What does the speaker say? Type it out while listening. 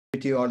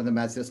greet you all in the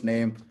matchless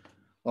name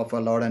of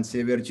our Lord and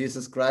Savior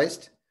Jesus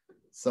Christ.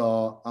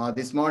 So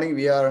this morning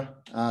we are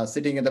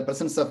sitting in the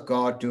presence of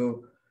God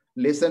to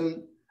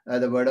listen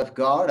the word of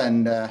God,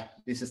 and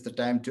this is the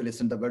time to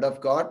listen the word of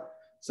God.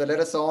 So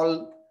let us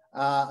all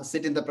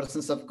sit in the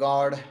presence of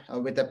God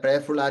with a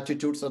prayerful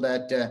attitude, so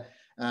that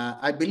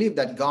I believe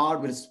that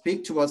God will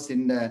speak to us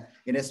in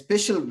a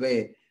special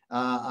way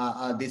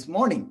this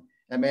morning.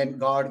 I mean,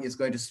 God is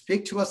going to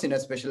speak to us in a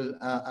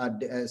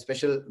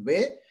special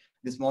way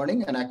this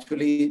morning. And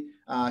actually,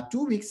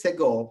 2 weeks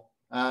ago,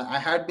 I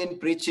had been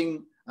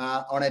preaching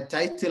on a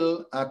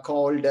title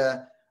called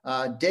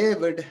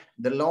David,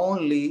 the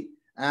Lonely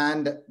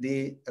and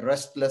the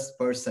Restless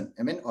Person,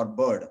 or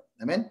bird,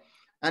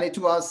 and it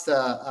was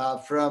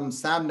from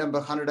Psalm number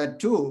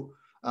 102,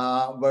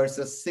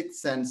 verses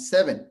 6 and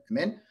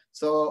 7,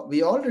 So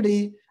we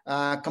already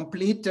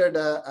completed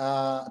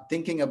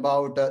thinking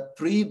about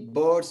 3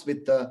 birds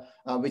with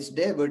which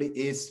David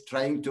is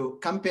trying to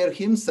compare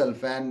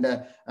himself, and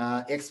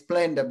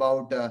explained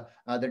about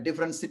the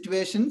different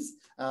situations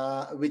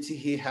which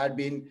he had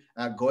been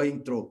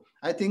going through.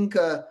 I think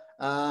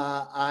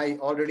I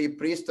already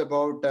preached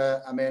about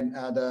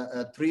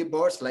the 3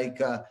 birds, like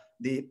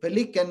the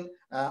pelican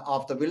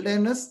of the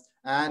wilderness,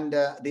 and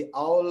the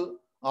owl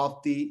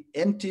of the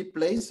empty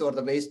place or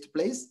the waste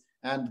place,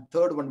 and the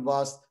third one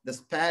was the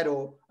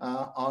sparrow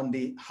on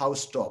the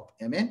housetop.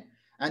 Amen.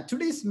 And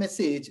today's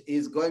message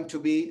is going to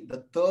be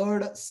the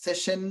 3rd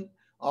session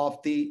of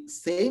the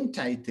same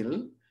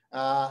title.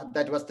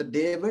 That was the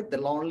David, the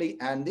Lonely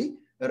and the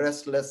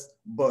Restless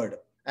Bird.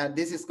 And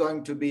this is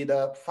going to be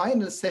the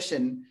final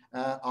session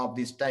of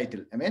this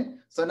title.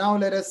 Amen. So now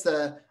let us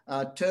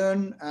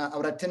turn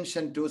our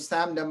attention to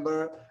Psalm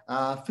number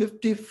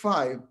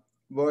 55,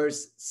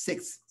 verse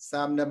 6.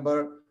 Psalm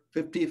number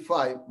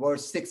 55,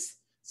 verse 6.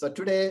 So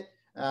today,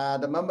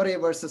 the memory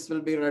verses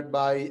will be read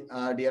by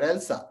dear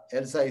Elsa.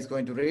 Elsa is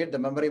going to read the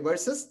memory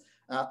verses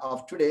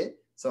of today.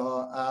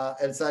 So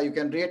Elsa, you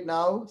can read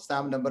now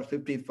Psalm number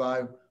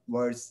 55,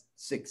 verse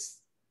 6.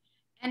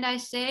 And I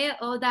say,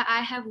 oh, that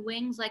I have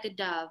wings like a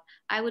dove,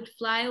 I would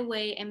fly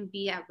away and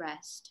be at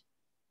rest.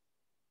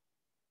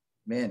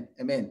 Amen.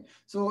 Amen.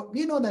 So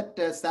we know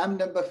that Psalm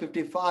number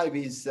 55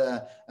 is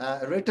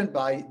written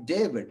by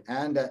David,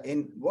 and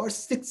in verse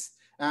 6,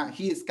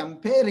 he is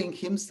comparing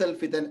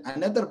himself with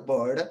another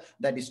bird,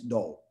 that is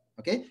dove.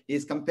 Okay, he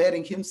is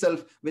comparing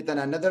himself with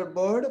another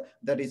bird,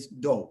 that is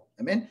dove.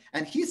 Amen.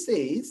 And he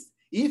says,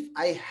 if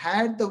I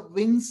had the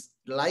wings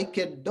like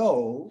a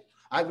dove,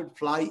 I would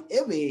fly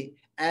away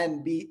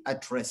and be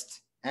at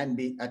rest.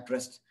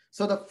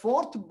 So the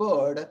 4th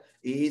bird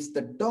is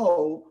the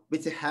dove,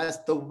 which has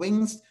the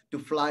wings to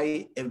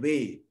fly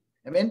away.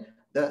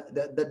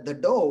 The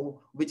dove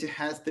which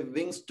has the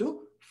wings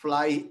to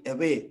fly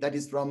away. That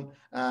is from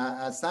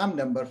Psalm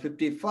number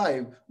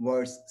 55,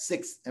 verse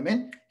 6.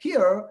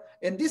 Here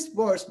in this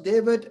verse,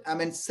 David,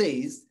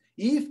 says,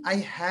 if I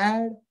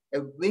had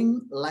a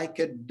wing like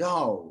a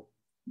dove,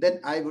 then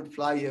I would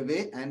fly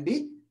away and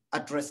be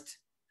at rest.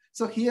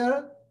 So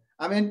here,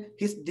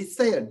 his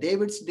desire,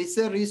 David's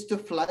desire, is to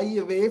fly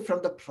away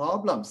from the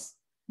problems,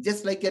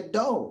 just like a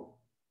dove,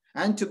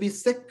 and to be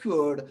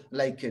secured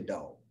like a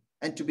dove,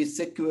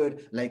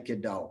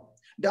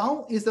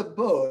 Dove is a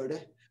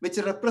bird which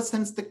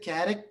represents the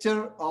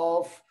character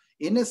of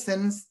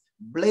innocence,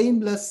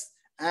 blameless,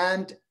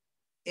 and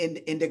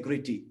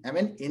integrity.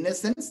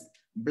 Innocence,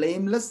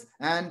 blameless,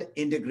 and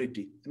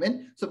integrity.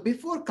 So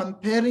before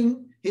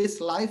comparing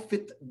his life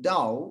with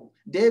dove,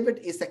 David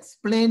is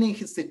explaining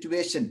his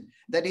situation.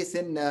 That is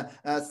in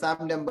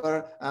Psalm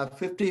number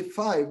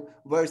 55,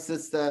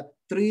 verses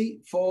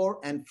 3, 4,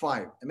 and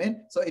 5.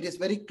 So it is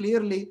very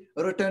clearly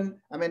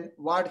written,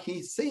 what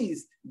he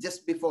says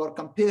just before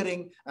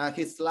comparing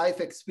his life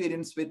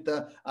experience with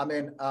the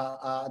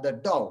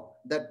dove.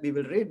 That we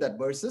will read that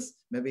verses,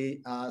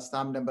 maybe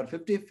Psalm number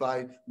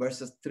 55,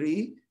 verses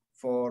 3,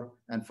 4,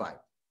 and 5.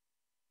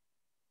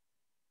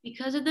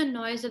 Because of the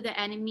noise of the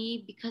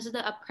enemy, because of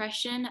the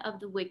oppression of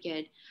the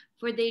wicked,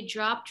 for they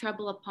drop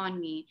trouble upon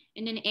me,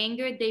 and in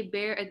anger they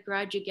bear a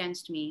grudge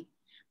against me.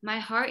 My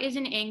heart is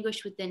in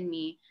anguish within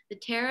me. The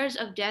terrors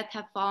of death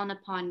have fallen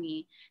upon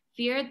me.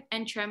 Fear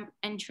and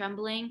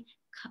trembling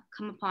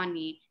come upon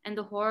me, and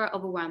the horror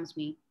overwhelms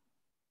me.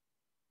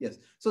 Yes.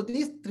 So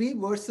these 3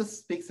 verses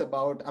speaks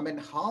about,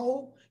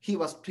 how he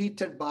was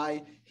treated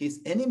by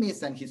his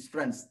enemies and his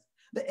friends.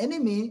 The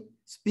enemy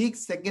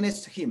speaks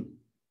against him.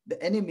 The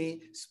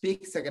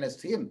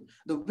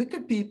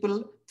wicked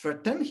people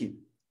threaten him.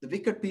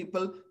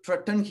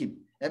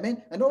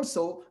 And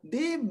also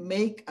they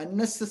make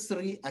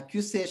unnecessary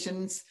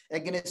accusations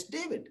against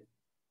David.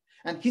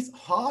 And his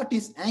heart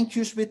is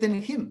anxious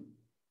within him.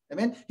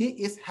 He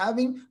is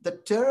having the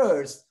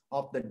terrors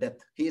of the death.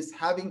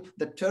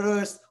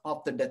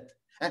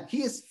 And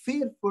he is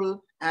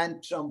fearful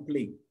and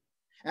trembling.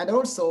 And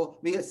also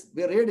we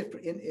read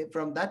it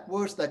from that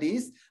verse, that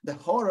is, the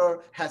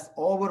horror has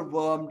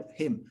overwhelmed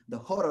him.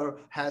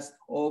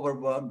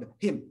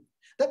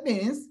 That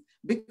means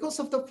because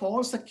of the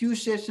false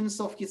accusations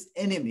of his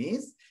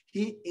enemies,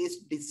 he is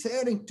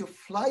desiring to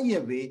fly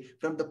away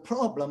from the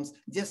problems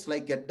just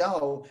like a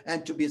dove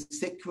and to be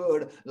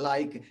secured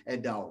like a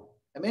dove.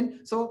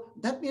 So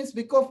that means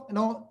because,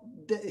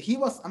 he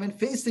was,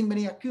 facing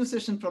many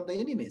accusations from the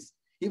enemies.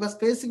 He was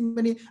facing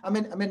many,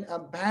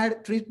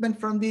 bad treatment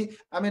from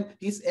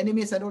his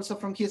enemies and also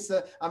from his,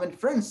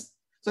 friends.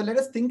 So let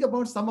us think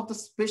about some of the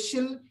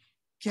special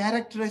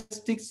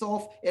characteristics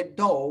of a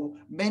dove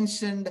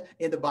mentioned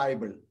in the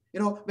Bible.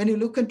 When you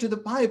look into the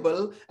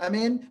Bible,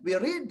 we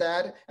read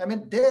that,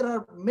 there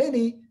are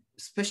many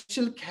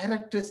special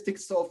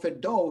characteristics of a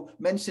dove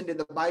mentioned in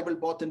the Bible,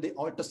 both in the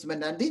Old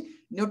Testament and the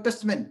New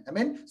Testament.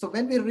 So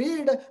when we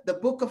read the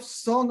book of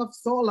Song of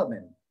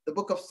Solomon,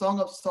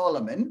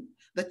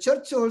 the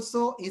church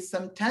also is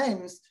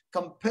sometimes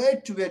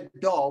compared to a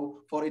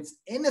dove for its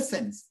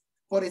innocence,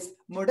 for its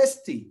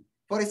modesty,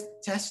 for its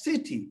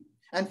chastity,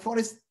 and for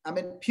its,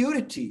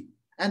 purity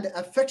and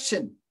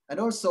affection, and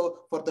also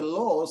for the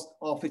laws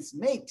of its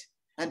mate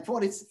and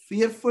for its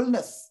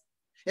fearfulness,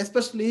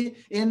 especially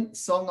in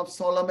Song of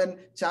Solomon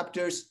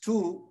chapters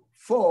 2,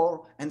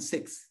 4, and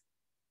 6.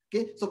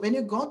 Okay, so when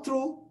you go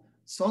through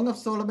Song of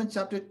Solomon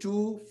chapter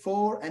 2,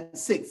 4, and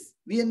 6,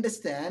 we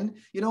understand,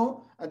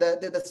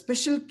 the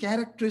special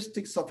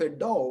characteristics of a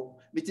dove,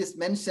 which is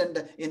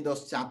mentioned in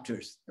those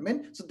chapters.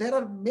 So there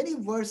are many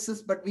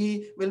verses, but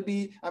we will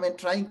be,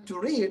 trying to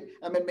read,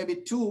 maybe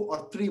 2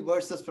 or 3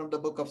 verses from the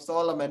book of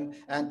Solomon,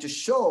 and to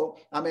show,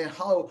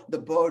 how the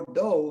bird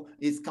dove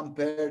is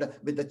compared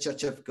with the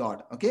church of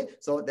God. Okay,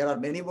 so there are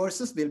many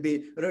verses. We'll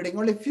be reading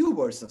only a few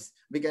verses.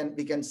 We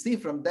can see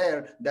from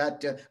there that,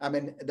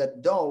 the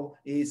dove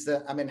is,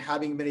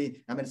 having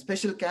many,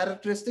 special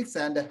characteristics,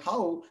 and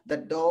how the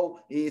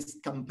dove is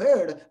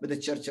compared with the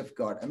church of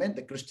God.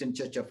 The Christian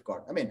church of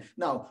God.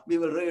 Now we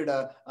will read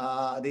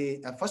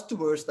the first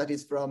verse, that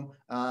is from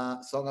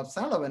Song of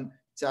Solomon,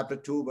 chapter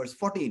 2, verse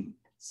 14.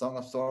 Song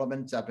of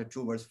Solomon, chapter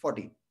 2, verse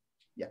 14.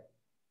 Yeah.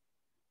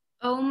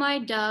 O my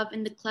dove,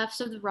 in the clefts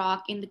of the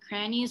rock, in the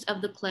crannies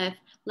of the cliff,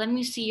 let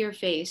me see your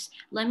face.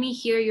 Let me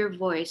hear your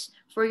voice,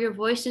 for your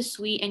voice is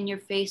sweet and your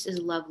face is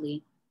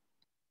lovely.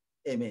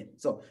 Amen.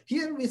 So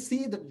here we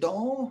see the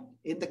dove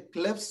in the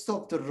clefts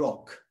of the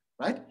rock,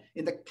 right?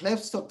 In the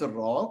clefts of the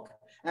rock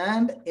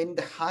and in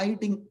the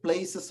hiding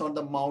places on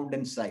the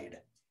mountainside.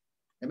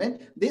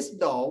 Amen. This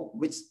dove,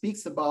 which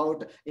speaks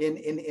about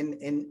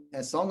in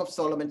a Song of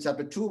Solomon,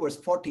 chapter 2, verse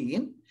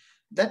 14,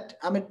 that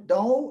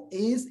dove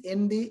is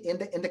in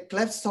the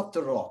clefts of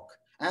the rock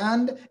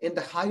and in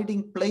the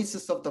hiding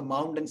places of the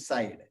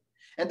mountainside.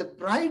 And the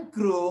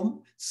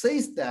bridegroom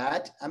says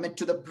that,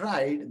 to the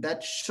bride,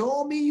 that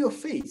show me your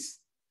face,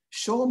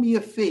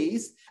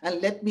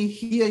 and let me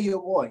hear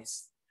your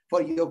voice,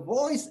 for your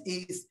voice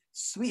is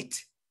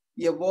sweet.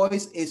 Your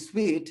voice is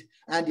sweet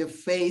and your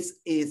face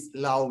is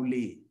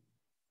lovely.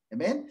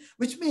 Amen.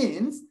 Which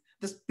means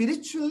the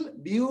spiritual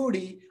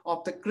beauty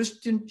of the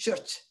Christian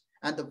church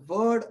and the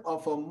word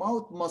of our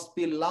mouth must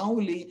be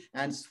lovely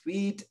and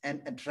sweet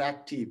and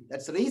attractive.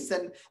 That's the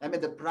reason,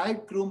 the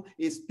bridegroom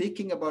is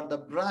speaking about the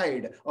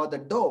bride or the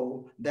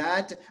dove,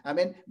 that,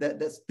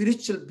 the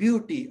spiritual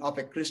beauty of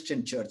a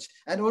Christian church.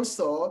 And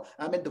also,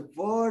 the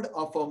word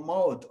of our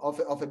mouth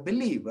of a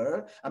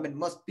believer,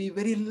 must be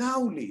very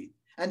lovely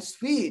and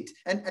sweet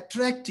and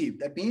attractive.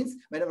 That means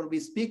whenever we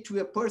speak to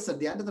a person,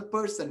 the other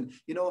person,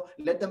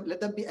 let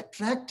them be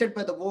attracted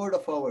by the word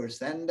of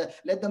ours, and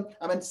let them,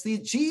 see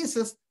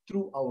Jesus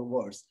through our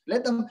words.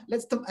 Let them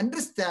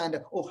understand,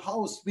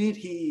 how sweet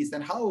he is,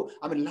 and how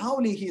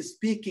lovely he is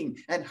speaking,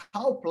 and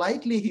how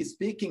politely he is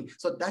speaking.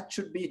 So that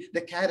should be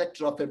the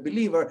character of a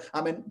believer.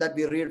 That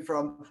we read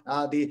from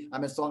the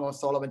Song of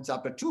Solomon,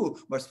 chapter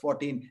 2, verse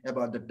 14,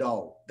 about the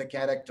dove, the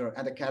character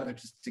and the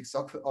characteristics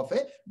of a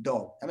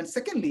dove.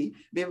 Secondly,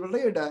 we will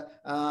read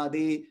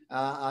the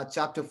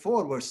chapter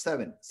 4, verse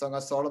 7. Song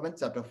of Solomon,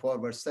 chapter 4,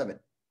 verse 7.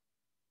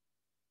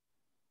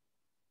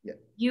 Yeah.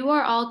 You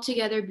are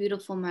altogether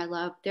beautiful, my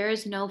love. There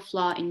is no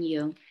flaw in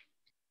you.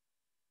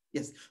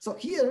 Yes. So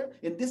here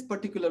in this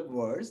particular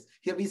verse,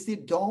 here we see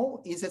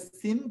dove is a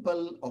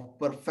symbol of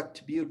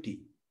perfect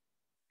beauty.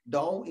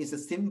 Dove is a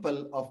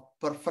symbol of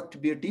perfect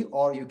beauty,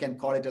 or you can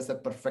call it as a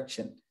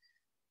perfection.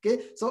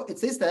 Okay. So it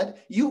says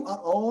that you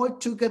are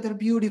altogether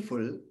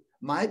beautiful,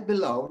 my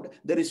beloved.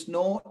 There is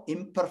no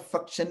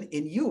imperfection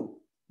in you.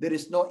 There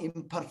is no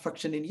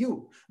imperfection in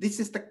you.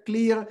 This is the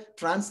clear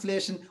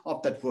translation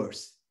of that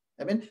verse.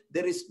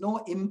 There is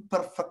no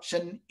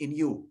imperfection in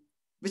you,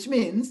 which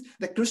means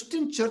the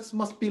Christian church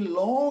must be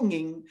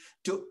longing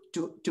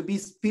to be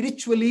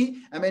spiritually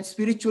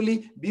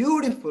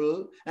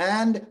beautiful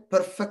and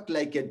perfect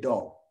like a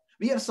dove.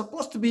 We are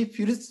supposed to be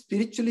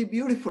spiritually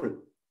beautiful.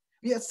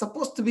 We are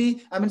supposed to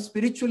be,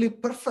 spiritually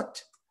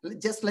perfect,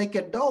 just like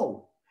a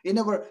dove. In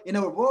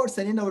our words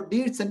and in our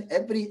deeds, and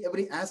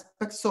every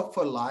aspects of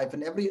our life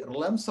and every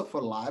realms of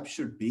our life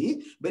should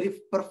be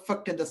very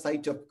perfect in the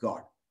sight of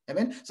God.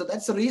 Amen. So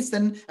that's the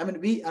reason,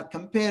 we are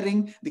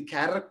comparing the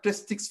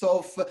characteristics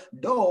of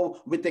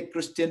dove with a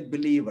Christian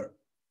believer.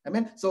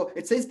 Amen. So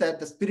it says that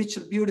the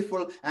spiritual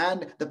beautiful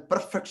and the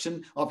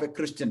perfection of a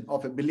Christian,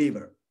 of a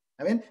believer.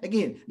 I mean,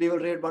 again, we will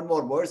read one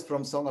more verse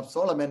from Song of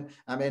Solomon.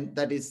 I mean,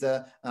 that is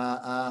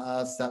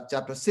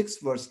chapter 6,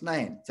 verse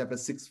 9. Chapter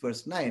 6,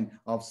 verse 9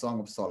 of Song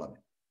of Solomon.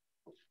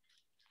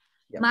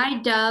 Yeah. My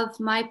dove,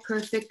 my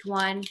perfect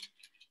one,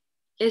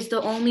 is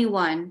the only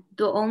one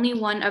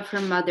of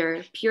her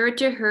mother, pure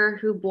to her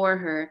who bore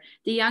her.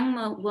 The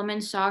young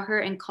woman saw her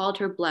and called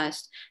her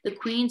blessed. The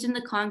queens and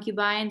the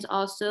concubines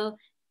also,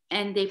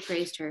 and they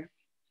praised her.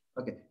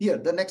 Okay, here,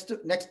 the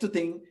next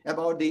thing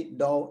about the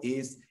dove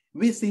is,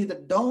 we see the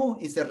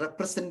dove is a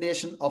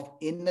representation of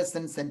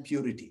innocence and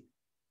purity.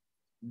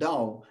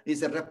 Dove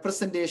is a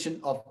representation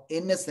of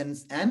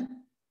innocence and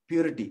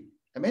purity.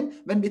 I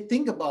mean, when we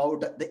think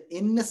about the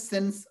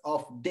innocence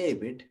of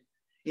David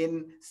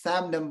in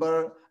Psalm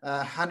number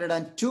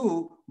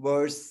 102,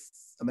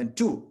 verse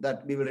 2,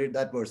 that we will read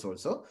that verse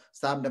also.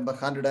 Psalm number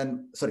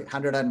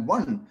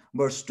 101,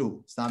 verse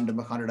 2. Psalm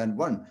number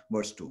 101,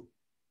 verse 2.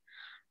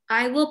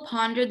 I will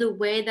ponder the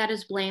way that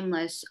is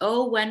blameless.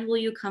 Oh, when will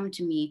you come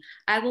to me?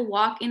 I will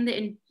walk in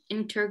the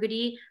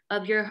integrity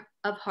of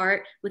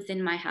heart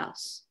within my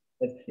house.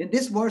 In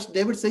this verse,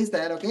 David says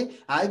that, okay,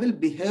 I will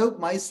behave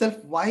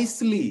myself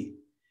wisely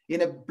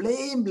in a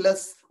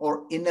blameless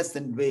or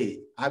innocent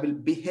way. I will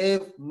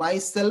behave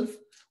myself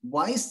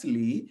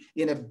wisely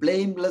in a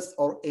blameless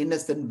or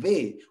innocent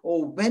way.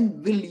 Oh,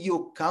 when will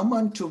you come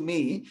unto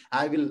me?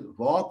 I will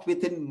walk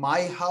within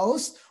my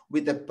house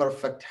with a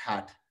perfect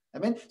heart. I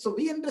mean, so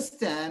we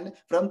understand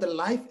from the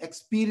life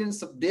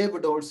experience of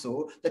David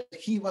also that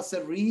he was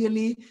a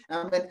really,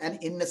 an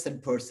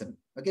innocent person.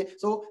 Okay,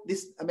 so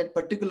this,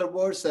 particular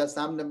verse,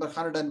 Psalm number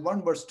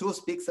 101, verse 2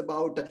 speaks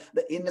about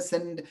the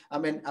innocent,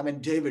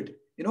 David.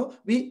 You know,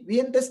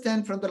 we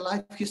understand from the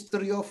life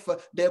history of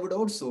David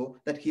also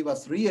that he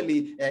was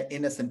really an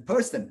innocent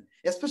person.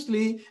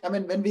 Especially,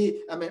 when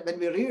we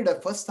read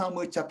 1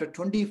 Samuel chapter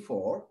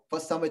 24,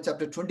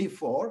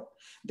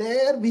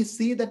 there we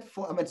see that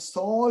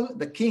Saul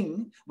the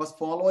king was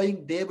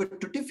following David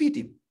to defeat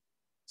him.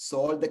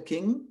 Saul the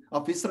king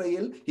of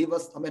Israel, he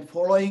was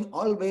following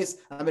always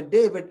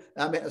David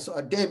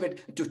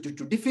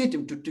to defeat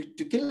him,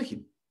 to kill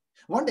him.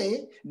 One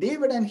day,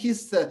 David and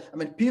his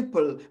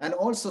people, and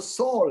also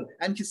Saul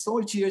and his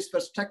soldiers were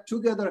stuck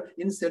together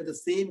inside the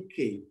same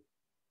cave.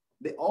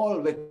 They all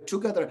were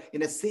together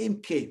in the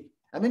same cave.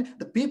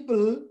 The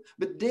people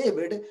with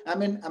David,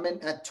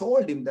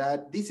 told him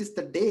that this is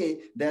the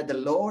day that the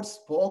Lord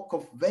spoke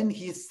of when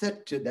he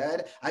said to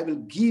that, I will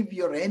give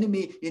your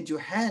enemy into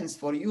hands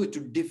for you to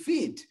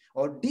defeat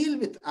or deal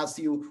with as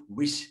you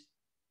wish.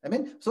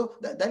 So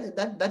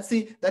that's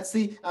the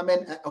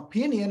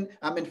opinion,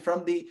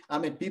 from the,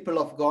 people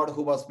of God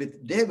who was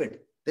with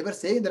David. They were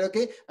saying that,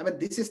 okay,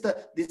 this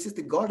is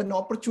the golden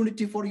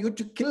opportunity for you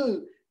to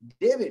kill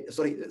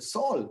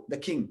Saul, the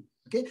king.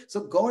 Okay,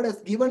 so God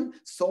has given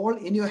Saul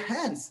in your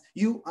hands.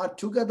 You are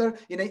together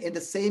in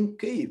the same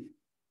cave.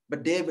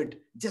 But David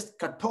just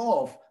cut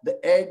off the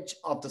edge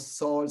of the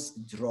Saul's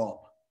robe.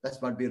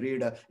 That's what we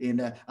read in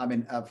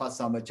 1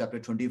 Samuel chapter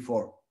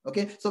 24.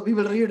 Okay, so we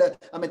will read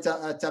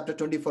chapter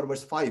 24,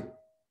 verse 5.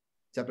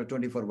 Chapter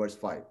 24, verse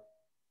 5.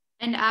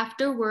 And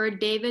afterward,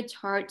 David's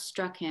heart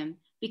struck him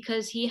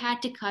because he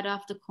had to cut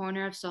off the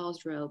corner of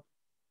Saul's robe.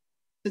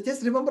 So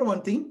just remember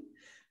one thing.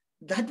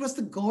 That was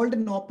the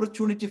golden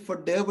opportunity for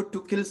David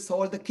to kill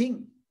Saul the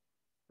king,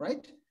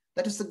 right?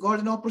 That is the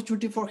golden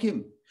opportunity for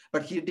him.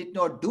 But he did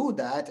not do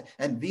that.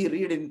 And we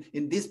read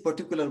in this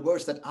particular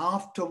verse that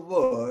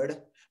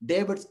afterward,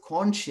 David's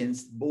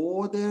conscience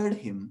bothered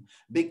him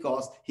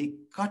because he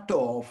cut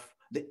off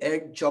the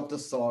edge of the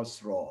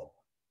Saul's robe.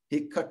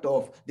 He cut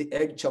off the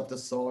edge of the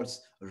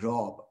Saul's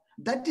robe.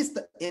 That is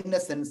the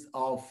innocence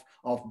of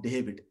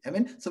David.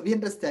 So we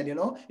understand,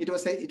 it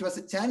was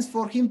a chance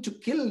for him to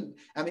kill,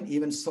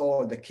 even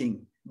Saul the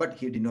king, but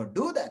he did not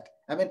do that.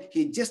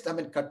 He just,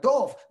 cut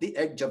off the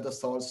edge of the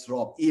Saul's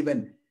robe.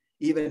 Even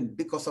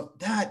because of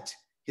that,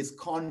 his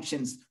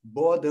conscience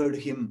bothered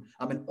him,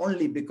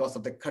 only because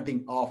of the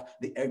cutting off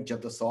the edge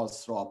of the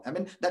Saul's robe.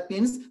 That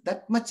means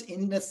that much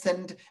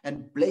innocent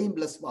and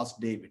blameless was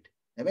David.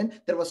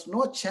 There was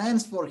no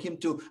chance for him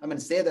to,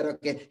 say that,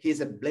 okay, he's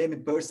a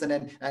blaming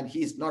person and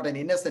he's not an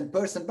innocent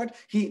person, but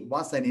he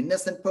was an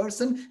innocent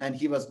person and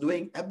he was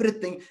doing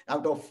everything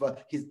out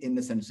of his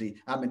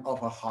innocency, of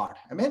her heart.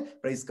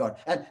 Praise God.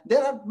 And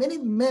there are many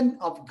men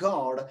of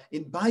God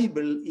in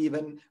Bible,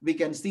 even we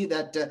can see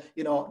that,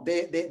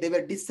 they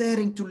were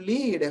desiring to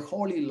lead a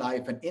holy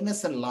life, an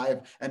innocent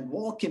life, and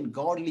walk in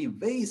godly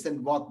ways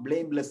and walk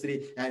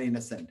blamelessly and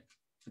innocent.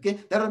 Okay,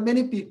 there are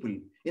many people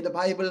in the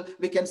Bible.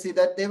 We can see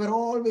that they were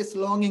always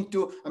longing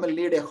to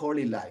lead a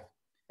holy life,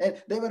 and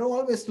they were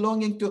always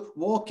longing to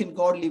walk in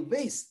godly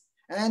ways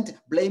and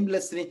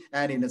blamelessly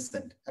and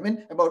innocent.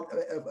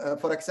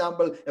 For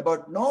example,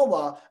 about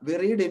Noah, we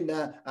read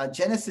in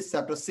Genesis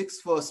chapter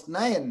 6, verse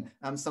 9.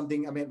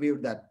 We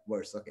read that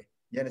verse. Okay,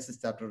 Genesis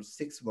chapter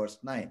 6, verse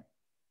 9.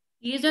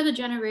 These are the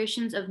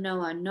generations of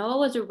Noah. Noah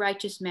was a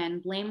righteous man,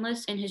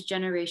 blameless in his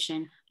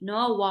generation.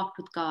 Noah walked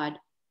with God.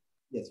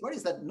 Yes, what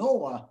is that?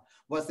 Noah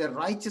was a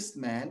righteous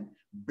man,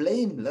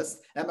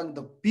 blameless among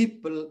the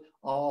people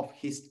of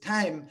his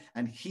time,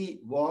 and he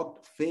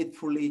walked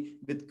faithfully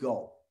with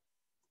God.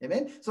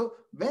 Amen. So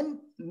when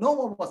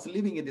Noah was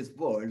living in this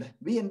world,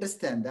 we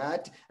understand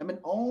that,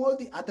 all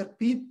the other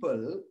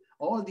people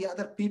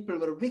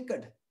were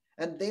wicked.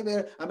 And they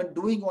were,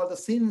 doing all the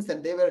sins,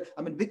 and they were,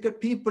 wicked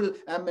people.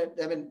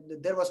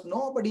 There was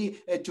nobody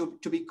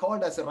to be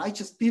called as a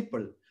righteous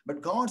people.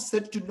 But God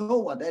said to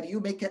Noah that you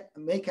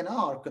make an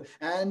ark.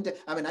 And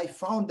I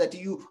found that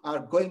you are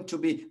going to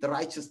be the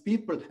righteous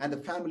people, and the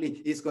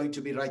family is going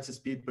to be righteous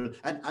people,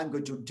 and I'm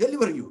going to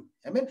deliver you.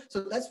 Amen.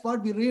 So that's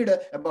what we read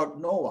about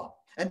Noah.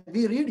 And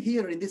we read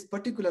here in this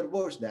particular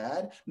verse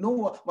that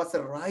Noah was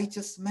a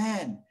righteous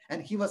man,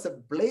 and he was a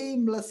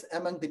blameless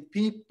among the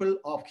people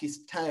of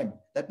his time.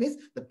 That means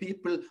the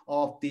people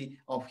of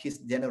his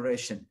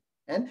generation.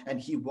 And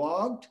he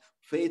walked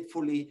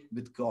faithfully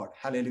with God.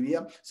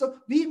 Hallelujah. So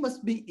we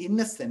must be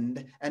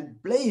innocent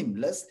and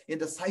blameless in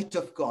the sight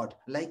of God,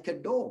 like a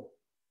dove.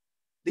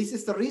 This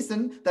is the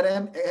reason that I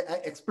am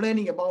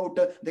explaining about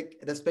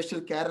the special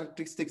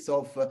characteristics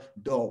of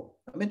dove.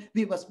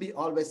 We must be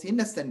always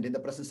innocent in the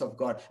presence of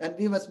God, and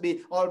we must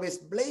be always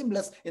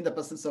blameless in the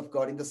presence of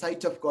God, in the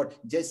sight of God,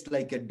 just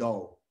like a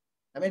dove.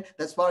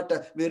 That's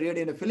what we read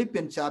in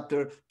Philippians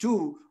chapter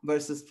 2,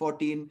 verses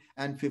 14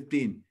 and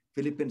 15.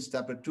 Philippians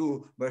chapter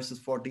 2, verses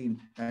 14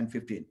 and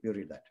 15. We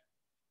read that.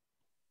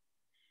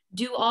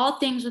 Do all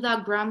things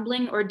without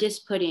grumbling or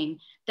disputing,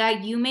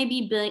 that you may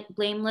be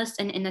blameless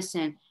and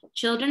innocent,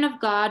 children of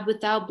God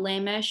without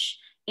blemish,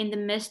 in the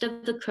midst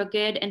of the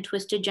crooked and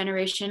twisted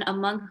generation,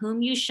 among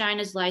whom you shine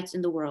as lights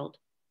in the world.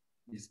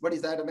 Yes. What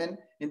is that?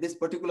 In this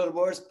particular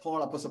verse,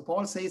 Apostle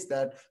Paul says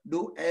that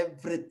do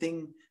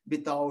everything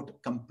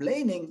without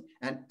complaining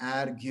and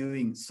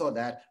arguing, so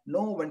that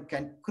no one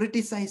can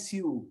criticize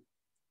you.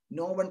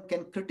 No one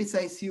can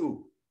criticize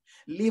you.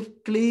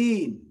 Live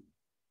clean,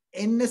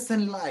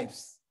 innocent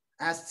lives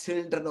as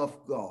children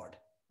of God.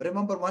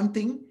 Remember one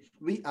thing,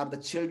 we are the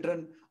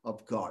children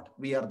of God.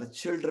 We are the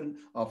children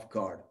of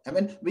God.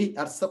 We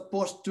are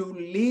supposed to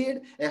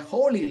lead a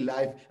holy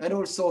life, and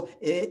also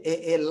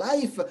a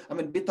life,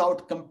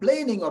 without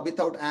complaining or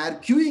without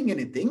arguing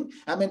anything.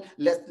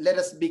 Let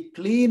us be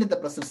clean in the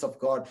presence of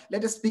God.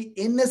 Let us be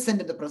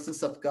innocent in the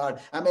presence of God.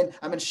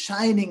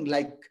 Shining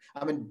like,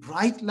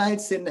 bright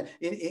lights in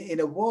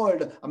a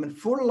world,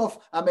 full of,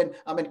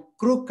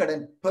 crooked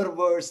and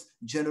perverse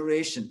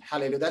generation.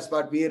 Hallelujah. That's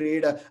what we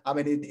read,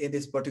 in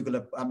this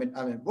particular,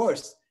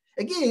 verse.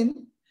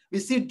 Again, we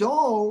see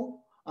dove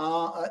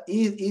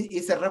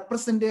is a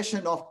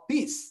representation of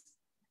peace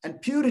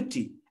and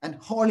purity and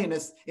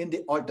holiness in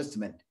the Old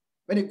Testament.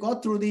 When you go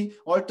through the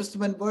Old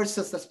Testament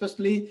verses,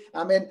 especially,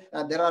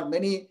 there are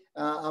many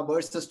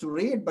verses to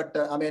read, but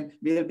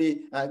we will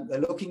be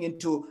looking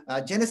into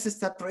Genesis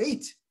chapter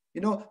 8.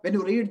 When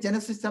you read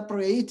Genesis chapter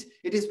 8,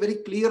 it is very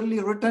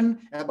clearly written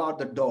about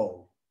the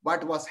dove.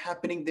 What was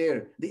happening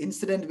there, the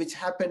incident which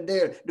happened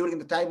there during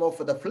the time of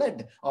the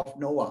flood of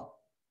Noah.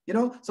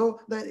 So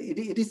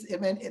it is,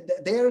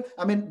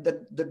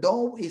 the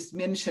dove is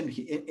mentioned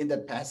in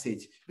that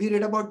passage. We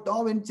read about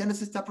dove in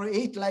Genesis chapter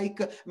 8, like,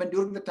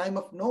 during the time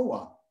of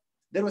Noah.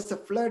 There was a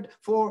flood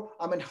for,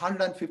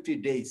 150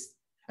 days.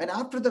 And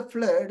after the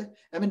flood,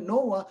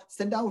 Noah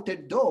sent out a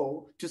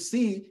dove to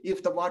see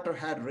if the water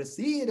had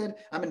receded,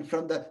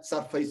 from the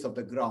surface of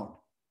the ground.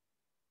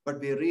 But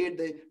we read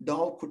the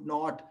dove could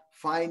not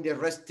find a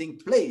resting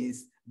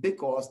place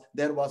because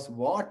there was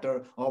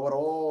water over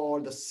all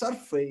the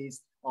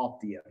surface of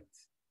the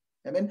earth.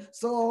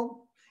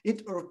 So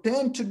it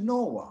returned to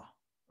Noah.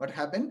 What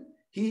happened?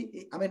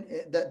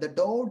 The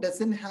dove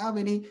doesn't have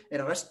a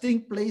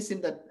resting place in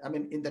that,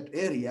 in that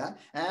area,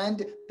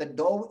 and the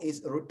dove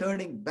is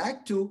returning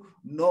back to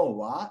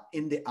Noah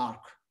in the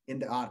ark.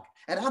 And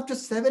after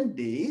 7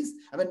 days,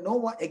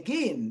 Noah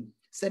again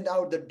sent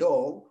out the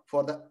dove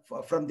from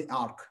the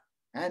ark.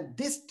 And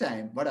this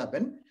time, what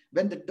happened?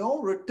 When the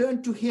dove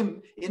returned to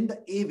him in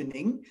the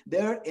evening,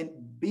 there in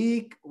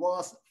beak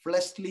was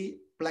fleshly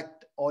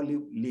plucked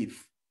olive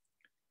leaf.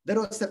 There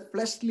was a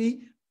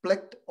fleshly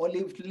plucked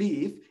olive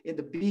leaf in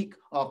the beak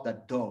of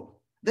the dove.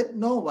 Then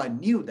Noah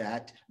knew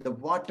that the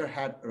water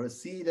had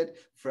receded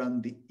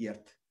from the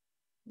earth.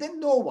 Then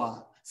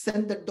Noah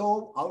sent the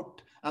dove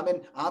out,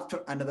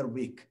 after another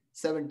week.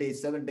 7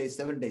 days, 7 days,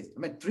 7 days.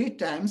 3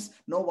 times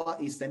Noah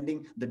is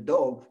sending the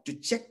dove to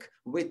check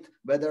with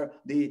whether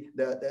the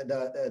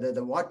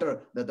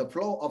water, the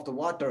flow of the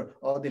water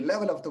or the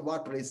level of the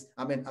water is,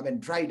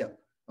 dried up.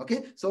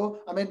 Okay,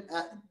 so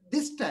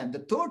this time, the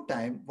third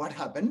time, what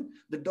happened?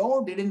 The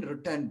dove didn't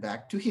return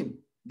back to him.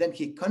 Then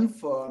he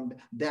confirmed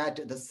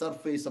that the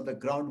surface of the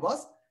ground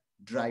was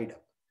dried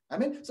up.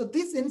 So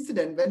this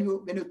incident, when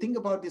you think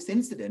about this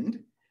incident,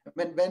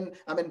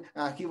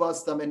 he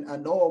was,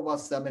 Noah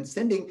was,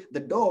 sending the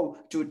dove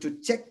to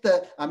check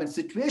the,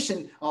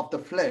 situation of the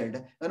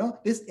flood.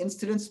 This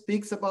incident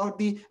speaks about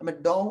the,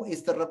 dove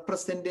is the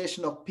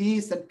representation of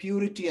peace and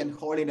purity and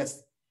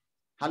holiness.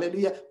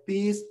 Hallelujah.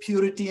 Peace,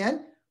 purity,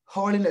 and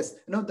Holiness.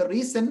 The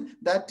reason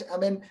that,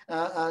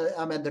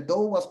 the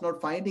dove was not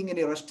finding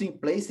any resting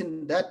place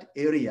in that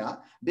area,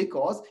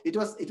 because it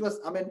was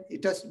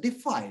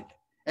defiled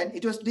and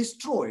it was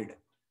destroyed.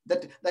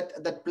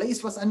 That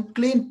place was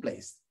unclean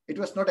place. It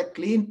was not a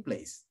clean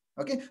place.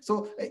 Okay,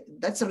 so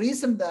that's the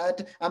reason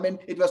that,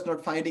 it was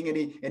not finding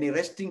any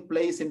resting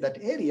place in that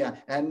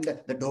area, and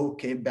the dove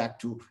came back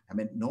to,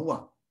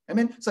 Noah.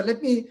 So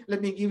let me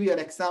give you an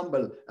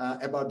example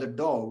about the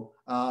dove.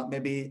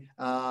 Maybe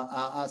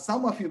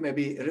some of you may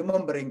be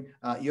remembering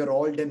your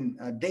olden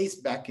days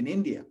back in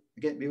India.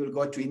 Okay, we will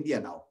go to India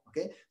now.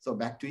 Okay, so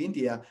back to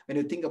India. When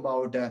you think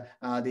about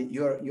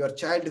your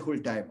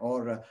childhood time,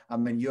 or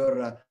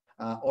your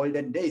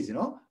olden days,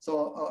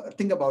 so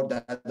think about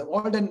that. The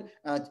olden,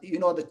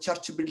 the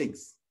church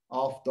buildings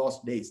of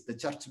those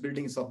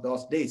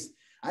days,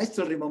 I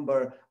still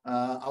remember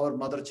our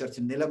mother church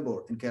in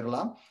Nilambur in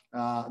Kerala.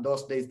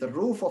 Those days, the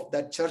roof of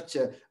that church,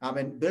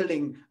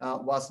 building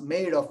was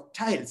made of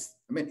tiles.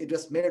 It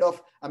was made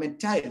of,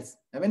 tiles.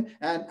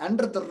 And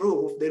under the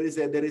roof, there is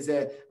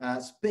a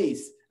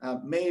space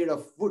made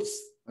of woods.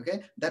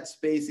 Okay, that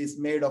space is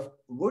made of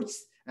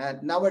woods.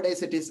 And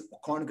nowadays it is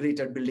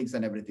concreted buildings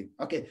and everything.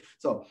 Okay,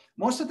 so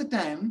most of the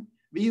time,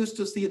 we used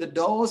to see the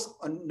doors,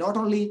 not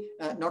only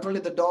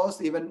the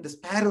doors, even the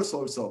sparrows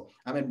also,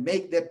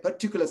 make their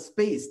particular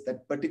space,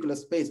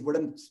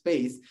 wooden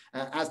space,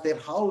 as their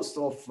house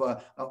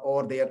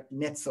or their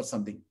nets or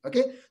something.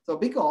 Okay, so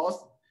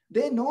because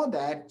they know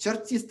that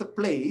church is the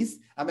place,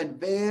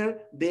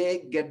 where they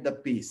get the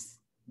peace.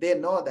 They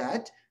know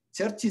that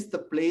church is the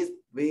place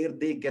where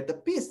they get the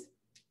peace.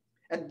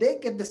 And they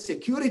get the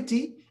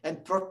security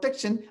and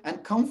protection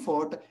and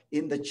comfort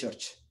in the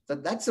church. So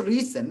that's the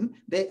reason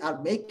they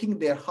are making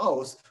their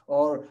house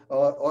or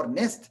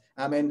nest.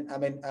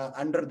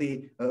 Under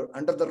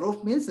the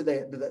roof means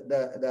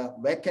the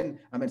vacant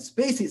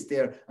space is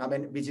there.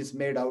 Which is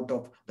made out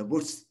of the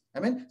woods.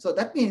 So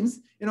that means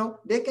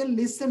they can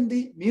listen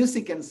the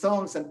music and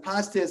songs and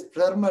pastors'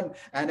 sermon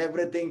and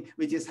everything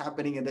which is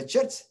happening in the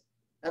church.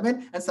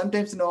 And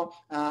sometimes,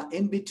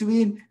 in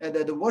between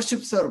the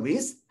worship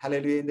service,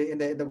 hallelujah,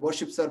 in the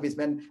worship service,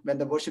 when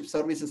the worship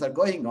services are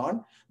going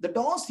on, the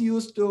doors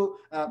used to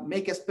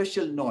make a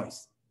special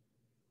noise.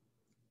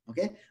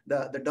 Okay,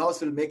 the doors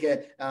will make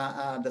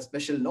the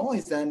special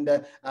noise, and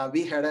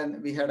we had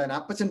an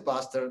Appachan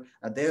pastor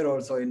there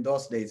also in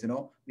those days.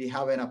 We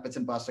have an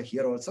Appachan pastor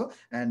here also,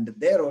 and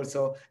there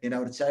also in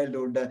our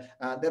childhood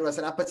there was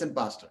an Appachan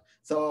pastor.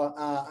 So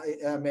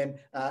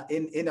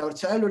in our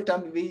childhood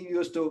time, we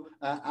used to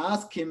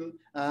ask him,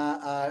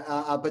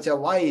 Appacha,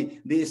 why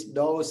these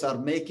doors are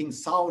making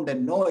sound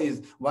and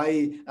noise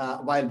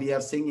while we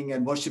are singing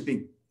and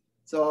worshiping.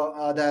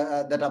 So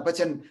that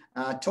Appachan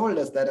told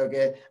us that,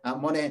 okay,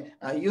 Mone,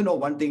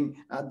 one thing,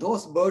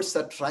 those birds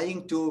are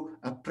trying to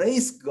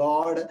praise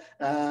God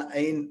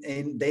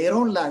in their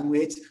own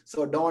language.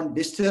 So don't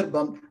disturb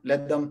them.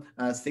 Let them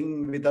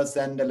sing with us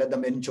and let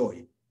them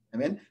enjoy.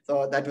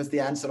 So that was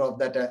the answer of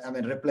that,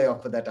 reply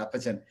of that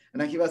Appachan.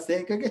 And he was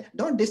saying, okay,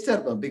 don't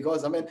disturb them,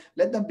 because,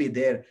 let them be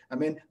there.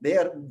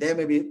 They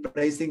may be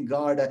praising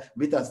God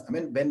with us.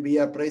 When we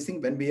are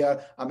praising, when we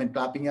are,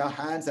 clapping our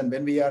hands, and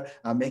when we are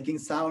making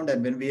sound,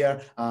 and when we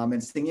are,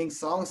 singing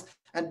songs,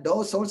 and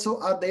those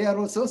also they are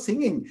also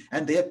singing,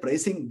 and they are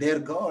praising their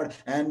God,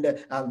 and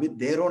with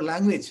their own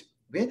language.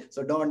 Okay,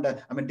 so don't,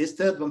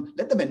 disturb them.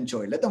 Let them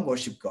enjoy. Let them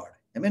worship God.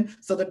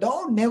 So the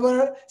dog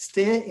never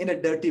stay in a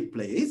dirty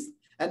place,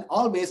 and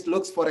always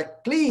looks for a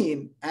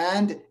clean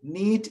and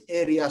neat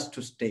areas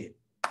to stay,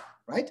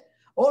 right?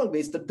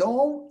 Always the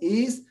dove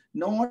is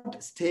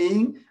not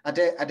staying at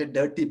a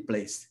dirty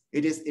place.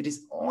 It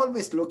is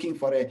always looking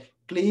for a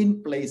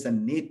clean place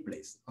and neat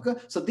place. Okay,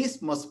 so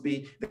this must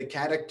be the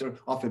character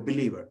of a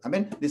believer.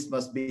 This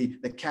must be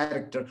the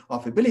character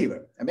of a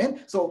believer.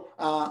 So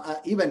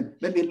even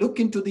when we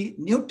look into the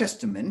New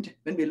Testament,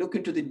 we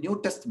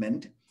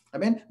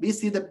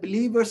see the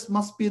believers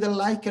must be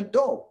like a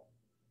dove.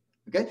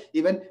 Okay,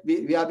 even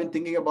we have been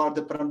thinking about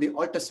from the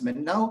Old Testament.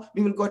 Now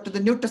we will go to the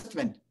New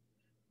Testament.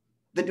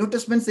 The New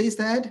Testament says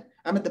that,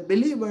 the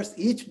believers,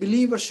 each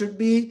believer should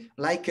be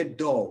like a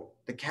dove,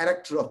 the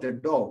character of the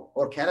dove,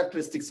 or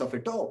characteristics of a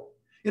dove.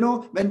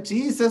 When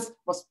Jesus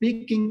was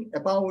speaking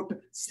about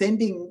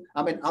sending,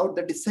 out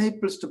the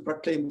disciples to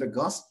proclaim the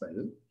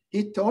gospel,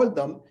 he told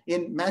them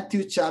in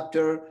Matthew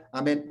chapter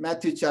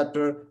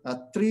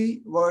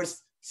 3,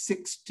 verse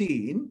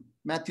 16.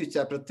 Matthew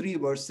chapter 3,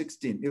 verse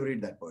 16. You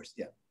read that verse,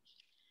 yeah.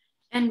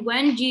 And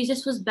when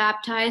Jesus was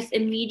baptized,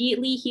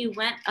 immediately he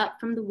went up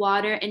from the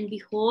water, and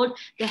behold,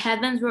 the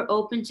heavens were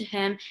opened to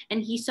him,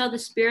 and he saw the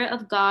Spirit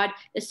of God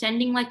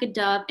ascending like a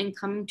dove and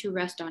coming to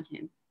rest on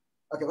him.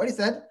 Okay, what is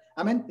that?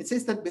 It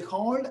says that,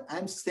 behold,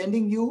 I'm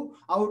sending you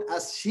out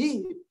as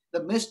sheep,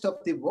 the midst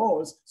of the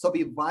wolves, so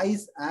be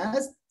wise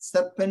as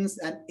serpents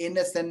and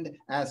innocent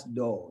as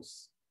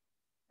doves.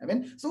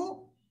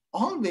 So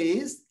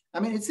always,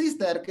 it says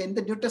that in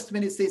the New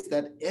Testament, it says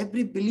that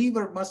every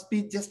believer must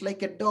be just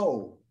like a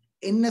dove.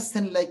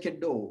 Innocent like a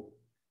dove,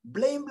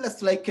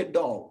 blameless like a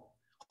dove,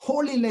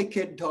 holy like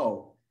a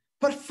dove,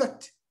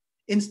 perfect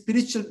in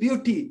spiritual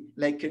beauty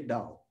like a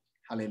dove.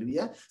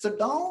 Hallelujah. So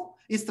dove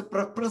is the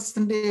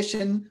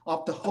representation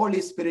of the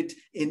Holy Spirit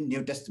in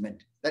New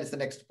Testament. That is the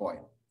next point.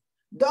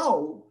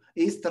 Dove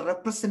is the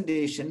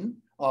representation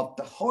of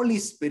the Holy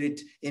Spirit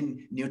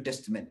in New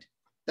Testament.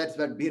 That's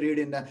what we read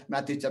in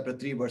Matthew chapter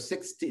 3, verse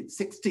 16.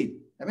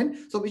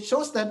 So it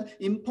shows that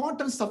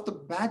importance of the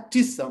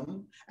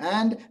baptism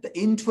and the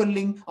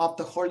indwelling of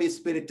the Holy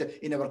Spirit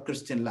in our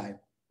Christian life.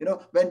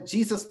 When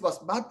Jesus was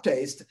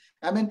baptized,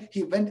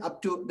 he went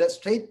up to the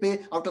straight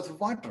way out of the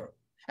water.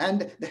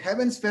 And the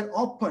heavens were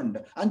opened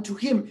unto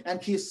him,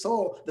 and he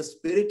saw the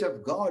Spirit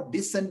of God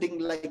descending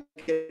like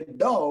a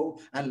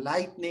dove and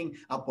lightning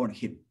upon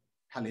him.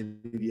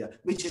 Hallelujah.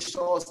 Which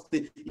shows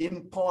the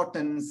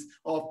importance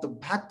of the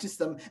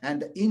baptism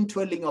and the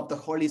indwelling of the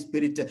Holy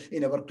Spirit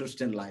in our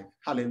Christian life.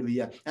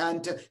 Hallelujah.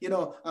 And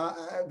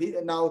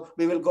now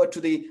we will go to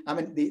the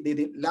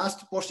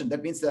last portion.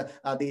 That means the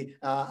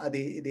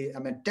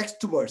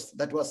text verse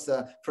that was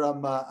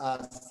from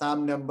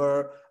Psalm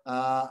number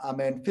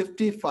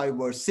 55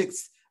 verse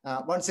 6.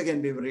 Once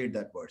again, we will read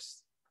that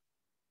verse.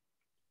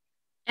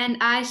 And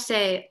I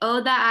say,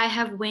 oh, that I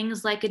have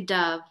wings like a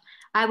dove,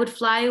 I would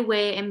fly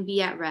away and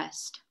be at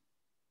rest.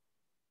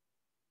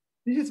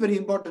 This is very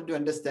important to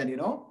understand,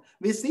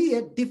 We see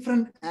a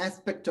different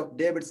aspect of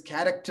David's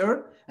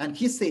character. And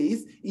he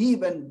says,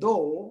 even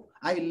though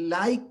I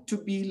like to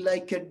be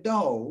like a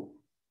dove,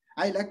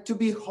 I like to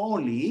be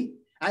holy,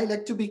 I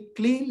like to be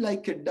clean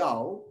like a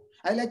dove,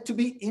 I like to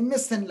be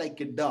innocent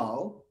like a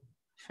dove,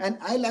 and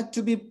I like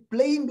to be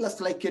blameless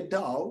like a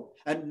dove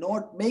and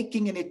not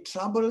making any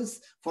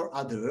troubles for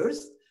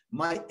others,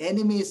 my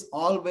enemies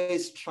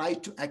always try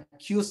to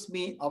accuse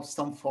me of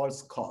some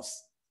false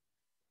cause.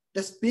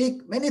 They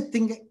speak many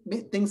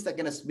things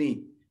against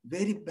me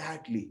very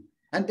badly,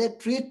 and they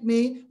treat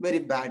me very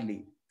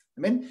badly.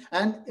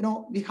 And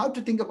we have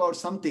to think about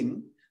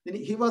something.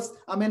 He was,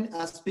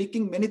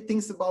 speaking many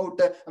things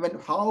about,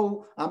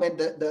 how,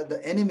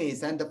 the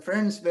enemies and the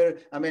friends were,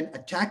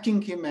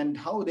 attacking him, and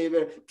how they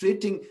were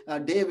treating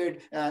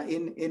David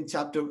in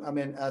chapter,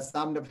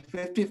 Psalm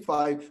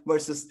 55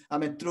 verses,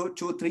 through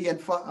 2, 3,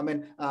 and 4,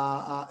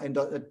 in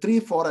the 3,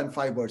 4, and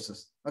 5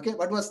 verses. Okay,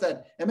 what was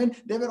that?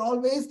 They were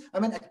always,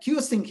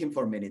 accusing him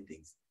for many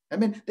things.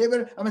 They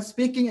were,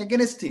 speaking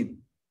against him.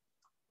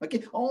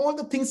 Okay, all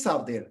the things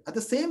are there. At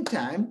the same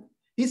time,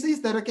 he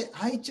says that, okay,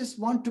 I just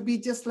want to be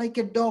just like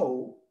a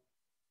dove,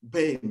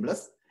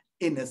 blameless,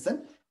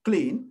 innocent,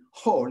 clean,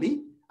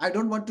 holy. I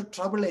don't want to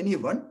trouble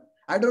anyone.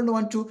 I don't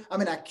want to,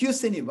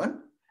 accuse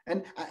anyone.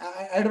 And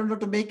I don't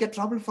want to make a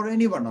trouble for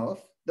any one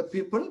of the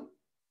people.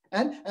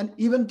 And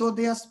even though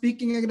they are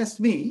speaking against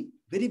me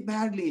very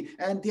badly,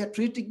 and they are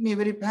treating me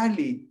very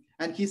badly.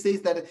 And he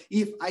says that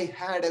if I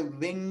had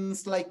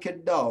wings like a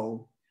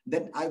dove,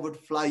 then I would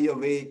fly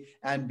away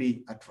and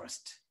be at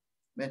rest.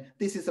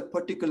 This is a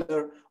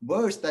particular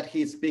verse that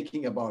he is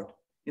speaking about.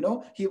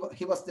 He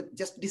was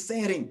just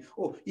desiring,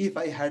 oh, if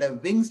I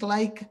had wings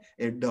like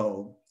a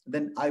dove,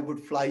 then I would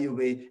fly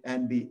away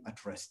and be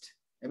at rest.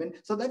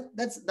 So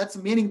that's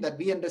meaning that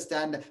we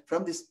understand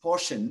from this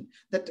portion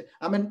that,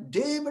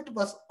 David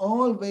was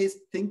always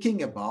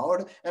thinking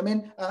about,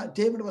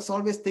 David was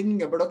always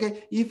thinking about,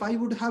 okay, if I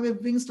would have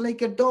wings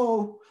like a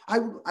dove,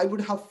 I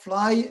would have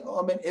fly,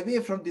 away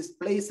from this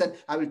place, and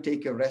I will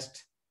take a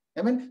rest.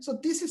 So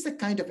this is a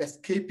kind of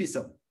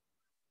escapism.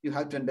 You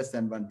have to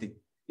understand one thing.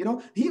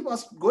 He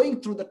was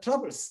going through the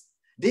troubles.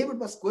 David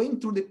was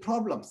going through the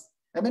problems.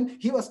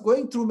 He was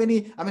going through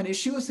many,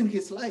 issues in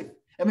his life.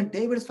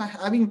 David is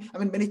having,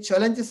 many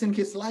challenges in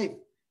his life.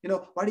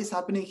 What is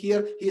happening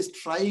here? He is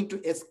trying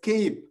to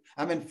escape,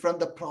 from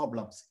the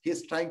problems. He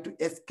is trying to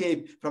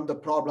escape from the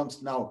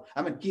problems now.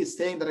 He is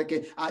saying that,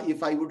 okay,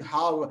 if I would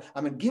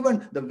have,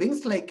 given the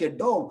wings like a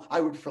dove, I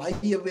would fly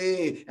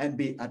away and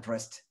be at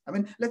rest.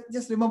 Let's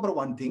just remember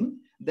one thing,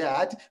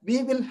 that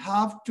we will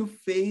have to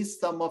face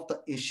some of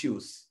the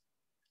issues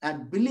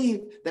and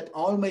believe that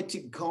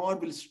Almighty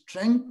God will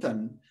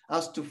strengthen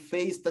us to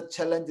face the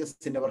challenges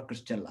in our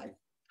Christian life.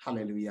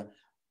 Hallelujah.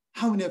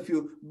 How many of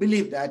you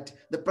believe that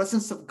the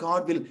presence of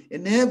God will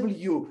enable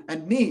you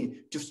and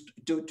me to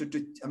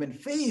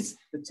face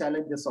the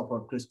challenges of our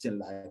Christian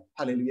life?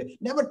 Hallelujah.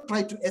 Never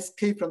try to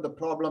escape from the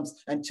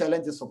problems and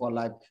challenges of our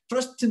life.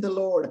 Trust in the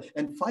Lord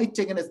and fight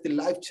against the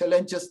life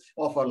challenges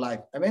of our life.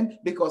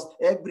 Because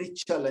every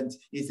challenge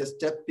is a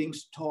stepping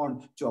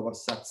stone to our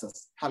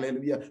success.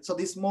 Hallelujah. So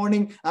this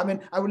morning,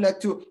 I would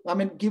like to,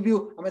 give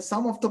you,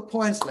 some of the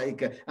points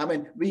like,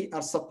 we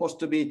are supposed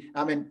to be,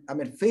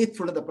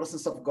 faithful in the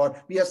presence of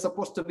God. We are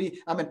supposed to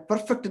be,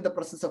 perfect in the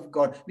presence of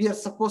God. We are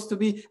supposed to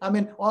be,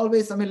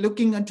 always,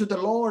 looking unto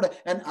the Lord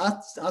and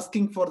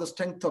asking for the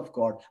strength of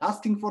God,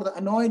 asking for the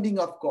anointing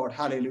of God.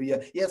 Hallelujah.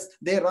 Yes,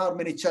 there are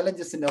many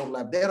challenges in our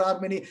life. There are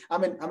many,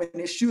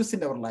 issues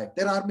in our life.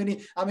 There are many,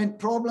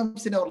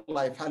 problems in our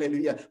life.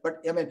 Hallelujah. But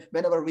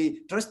whenever we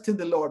trust in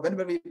the Lord,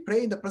 whenever we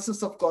pray in the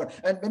presence of God,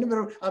 and whenever,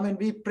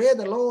 we pray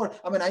the Lord,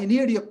 I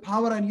need your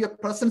power and your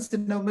presence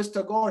in our midst,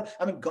 God.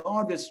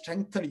 God will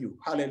strengthen you.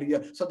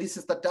 Hallelujah. So this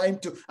is the time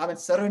to,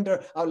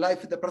 surrender our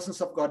life in the presence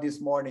of God this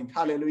morning.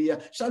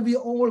 Hallelujah. Shall we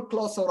all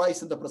close our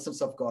eyes in the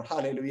presence of God?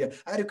 Hallelujah.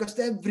 I request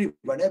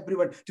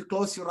everyone to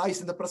close your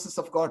eyes in the presence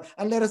of God,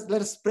 and let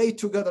us pray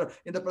together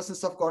in the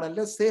presence of God, and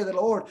let's say the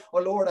Lord, oh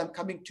Lord, I'm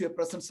coming to your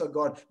presence, of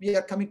God. We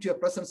are coming to your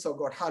presence, of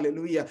God.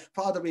 Hallelujah.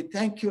 Father, we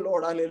thank you,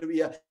 Lord.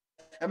 Hallelujah.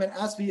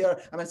 As we are,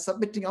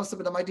 submitting ourselves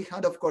with the mighty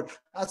hand of God,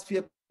 as we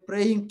are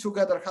praying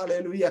together,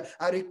 hallelujah,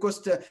 I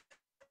request, dear,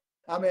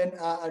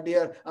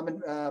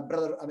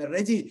 brother,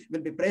 Reggie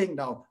will be praying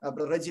now.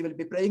 Brother Reggie will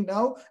be praying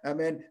now.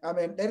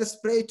 Let us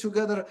pray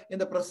together in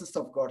the presence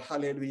of God.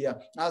 Hallelujah.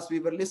 As we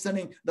were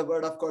listening the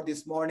word of God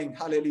this morning,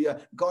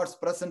 hallelujah, God's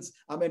presence,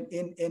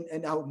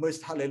 in our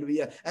midst,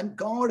 hallelujah. And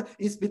God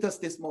is with us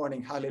this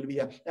morning,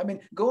 hallelujah.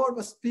 God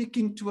was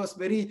speaking to us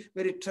very,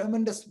 very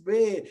tremendous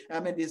way,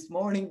 this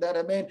morning that,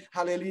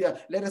 hallelujah,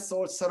 let us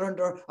all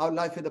surrender our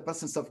life in the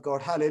presence of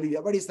God,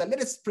 hallelujah. What is that? Let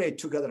us pray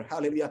together,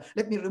 hallelujah.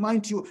 Let me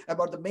remind you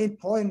about the main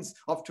points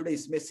of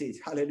today's message,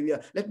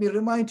 hallelujah. Let me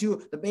remind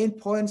you the main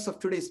points of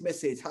today's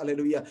message,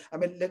 hallelujah.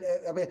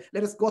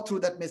 Let us go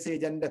through that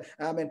message, and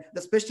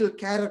the special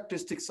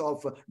characteristics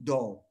of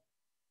dove.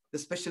 The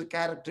special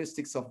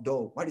characteristics of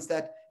dove. What is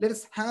that? Let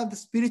us have the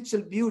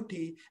spiritual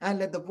beauty, and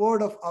let the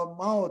word of our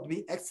mouth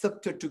be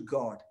accepted to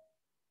God.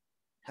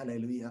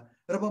 Hallelujah.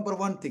 Remember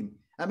one thing.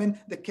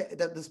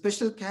 The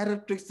special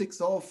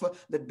characteristics of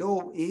the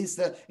dove is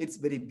its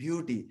very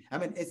beauty.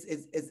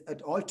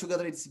 It's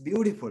altogether it's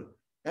beautiful.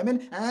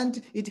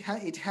 And it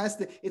has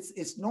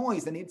its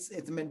noise, and its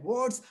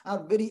words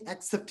are very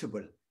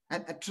acceptable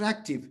and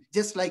attractive,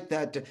 just like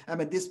that.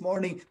 This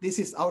morning, this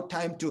is our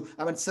time to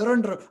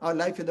surrender our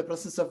life in the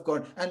presence of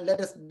God, and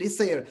let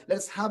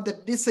us have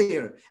that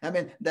desire,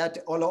 that,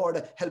 oh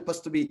Lord, help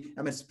us to be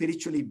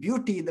spiritually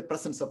beauty in the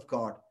presence of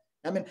God.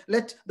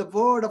 Let the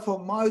word of our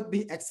mouth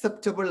be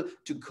acceptable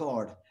to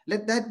God.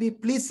 Let that be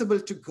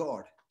pleasable to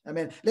God.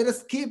 Let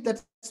us keep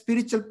that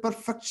spiritual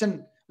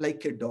perfection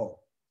like a dove.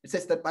 It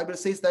says that Bible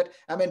says that,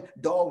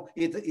 dove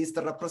is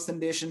the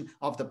representation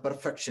of the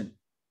perfection.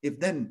 If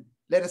then,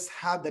 let us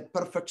have that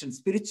perfection,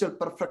 spiritual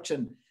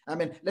perfection.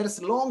 Let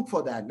us long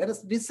for that. Let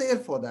us desire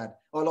for that.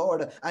 Oh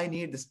Lord, I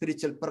need the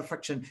spiritual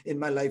perfection in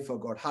my life, oh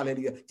God.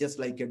 Hallelujah. Just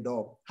like a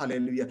dove.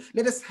 Hallelujah.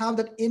 Let us have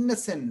that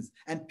innocence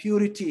and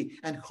purity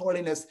and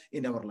holiness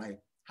in our life.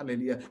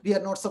 Hallelujah. We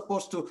are not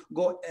supposed to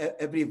go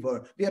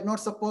everywhere. We are not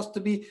supposed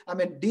to be,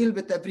 deal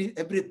with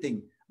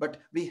everything. But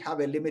we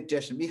have a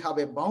limitation. We have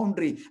a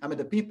boundary.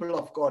 The people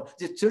of God,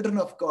 the children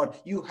of God,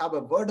 you have a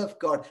word of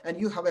God, and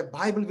you have a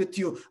Bible with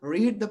you.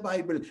 Read the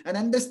Bible and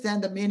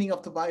understand the meaning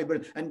of the Bible,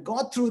 and go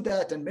through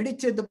that and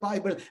meditate the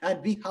Bible.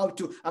 And we have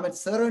to,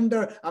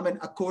 surrender,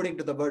 according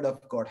to the word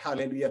of God.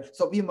 Hallelujah.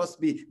 So we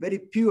must be very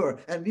pure,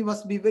 and we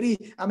must be very,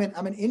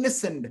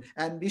 innocent,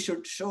 and we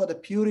should show the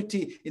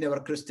purity in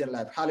our Christian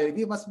life. Hallelujah.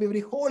 We must be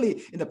very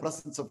holy in the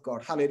presence of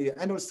God. Hallelujah.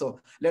 And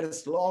also, let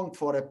us long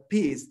for a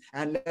peace,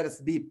 and let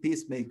us be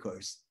peacemakers.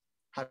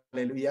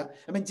 Hallelujah.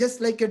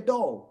 Just like a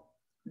dove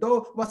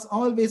was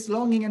always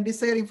longing and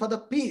desiring for the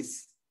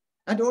peace.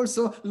 And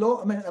also,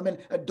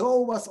 a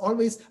dove was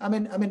always,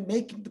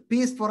 making the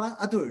peace for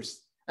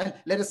others. And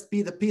let us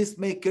be the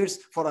peacemakers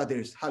for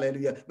others.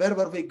 Hallelujah.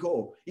 Wherever we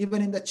go,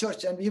 even in the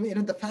church, and even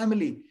in the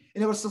family,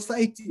 in our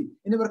society,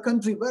 in our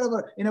country,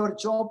 wherever, in our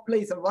job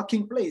place and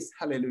working place.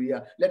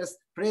 Hallelujah. Let us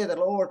pray the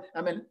Lord,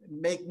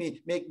 make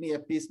me a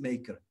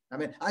peacemaker.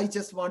 I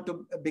just want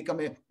to become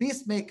a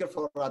peacemaker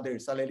for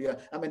others. Hallelujah.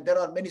 There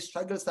are many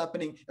struggles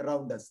happening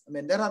around us.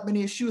 There are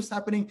many issues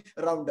happening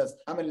around us.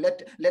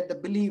 Let the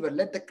believer,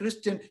 let the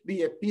Christian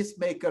be a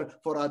peacemaker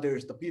for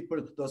others, the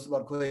people, those who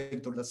are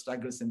going through the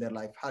struggles in their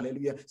life.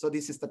 Hallelujah. So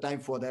this is the time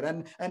for that.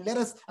 And let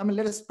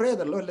us pray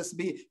the Lord. Let's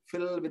be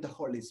filled with the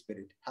Holy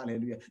Spirit.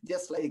 Hallelujah.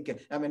 Just like,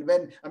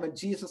 when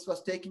Jesus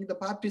was taking the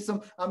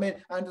baptism,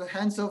 under the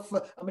hands of,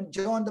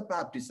 John the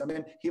Baptist,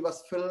 he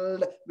was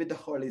filled with the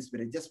Holy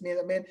Spirit. Just mean,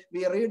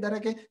 we read that,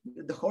 okay,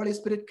 the Holy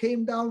Spirit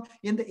came down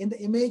in the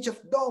image of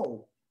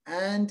dove,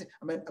 and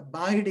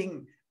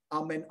abiding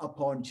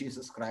upon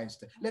Jesus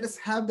Christ. Let us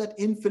have that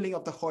infilling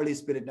of the Holy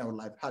Spirit in our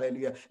life.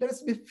 Hallelujah. Let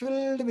us be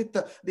filled with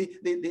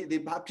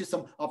the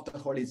baptism of the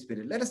Holy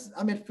Spirit. Let us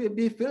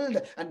be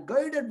filled and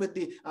guided with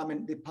the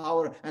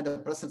power and the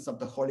presence of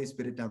the Holy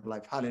Spirit in our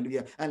life.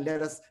 Hallelujah. And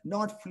let us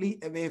not flee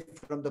away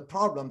from the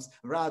problems.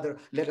 Rather,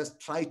 let us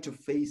try to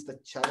face the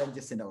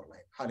challenges in our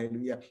life.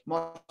 Hallelujah.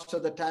 Most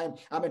of the time,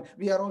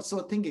 we are also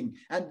thinking,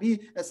 and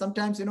we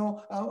sometimes,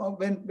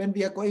 when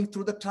we are going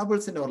through the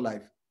troubles in our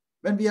life,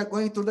 when we are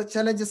going through the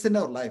challenges in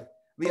our life,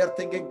 we are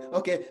thinking,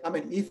 okay,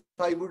 if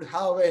I would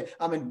have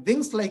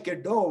wings like a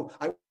dove,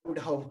 I would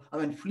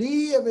have,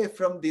 flee away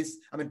from these,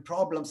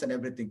 problems and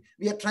everything.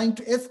 We are trying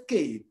to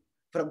escape.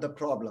 from the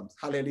problems.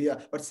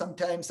 Hallelujah. But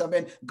sometimes,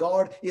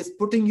 God is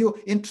putting you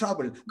in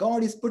trouble.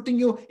 God is putting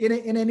you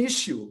in an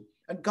issue.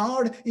 And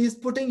God is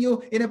putting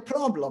you in a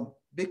problem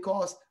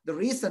because the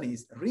reason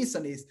is,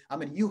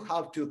 you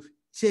have to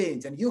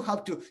change and you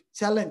have to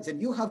challenge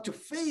and you have to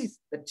face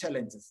the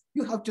challenges.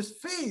 You have to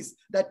face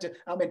that,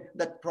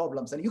 that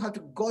problems, and you have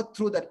to go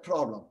through that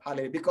problem.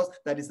 Hallelujah. Because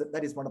that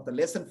is one of the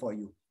lesson for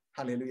you.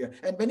 Hallelujah.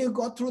 And when you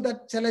go through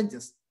that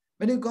challenges,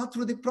 when you go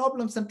through the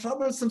problems and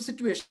troublesome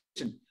situation,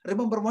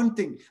 remember one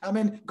thing.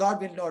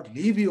 God will not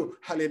leave you.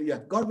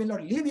 Hallelujah. God will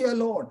not leave you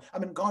alone.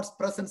 God's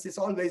presence is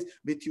always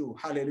with you.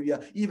 Hallelujah.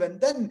 Even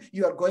then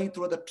you are going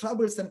through the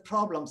troubles and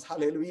problems.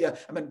 Hallelujah.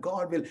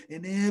 God will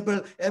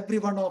enable every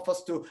one of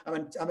us to,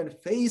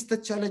 face the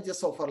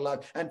challenges of our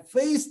life and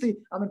face the,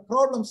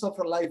 problems of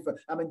our life.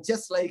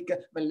 Just like,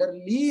 let us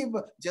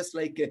live just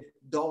like a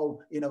dove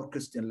in our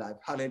Christian life.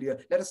 Hallelujah.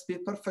 Let us be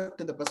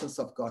perfect in the presence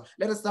of God.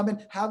 Let us,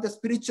 have the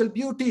spiritual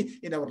beauty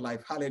in our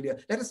life. Hallelujah.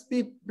 Let us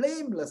be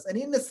blameless and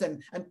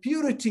innocent and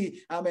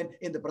purity,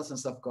 in the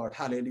presence of God.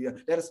 Hallelujah.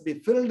 Let us be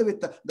filled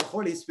with the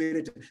Holy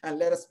Spirit, and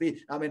let us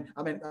be,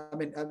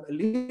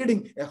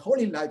 leading a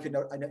holy life in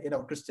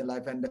our Christian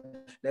life, and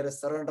let us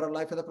surrender our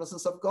life in the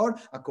presence of God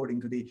according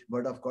to the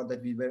word of God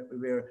that we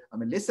were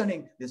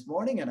listening this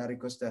morning. And I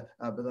request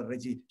Brother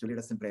Reggie to lead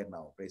us in prayer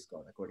now. Praise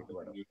God according to the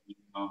word of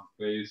God.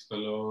 Praise the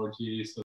Lord Jesus.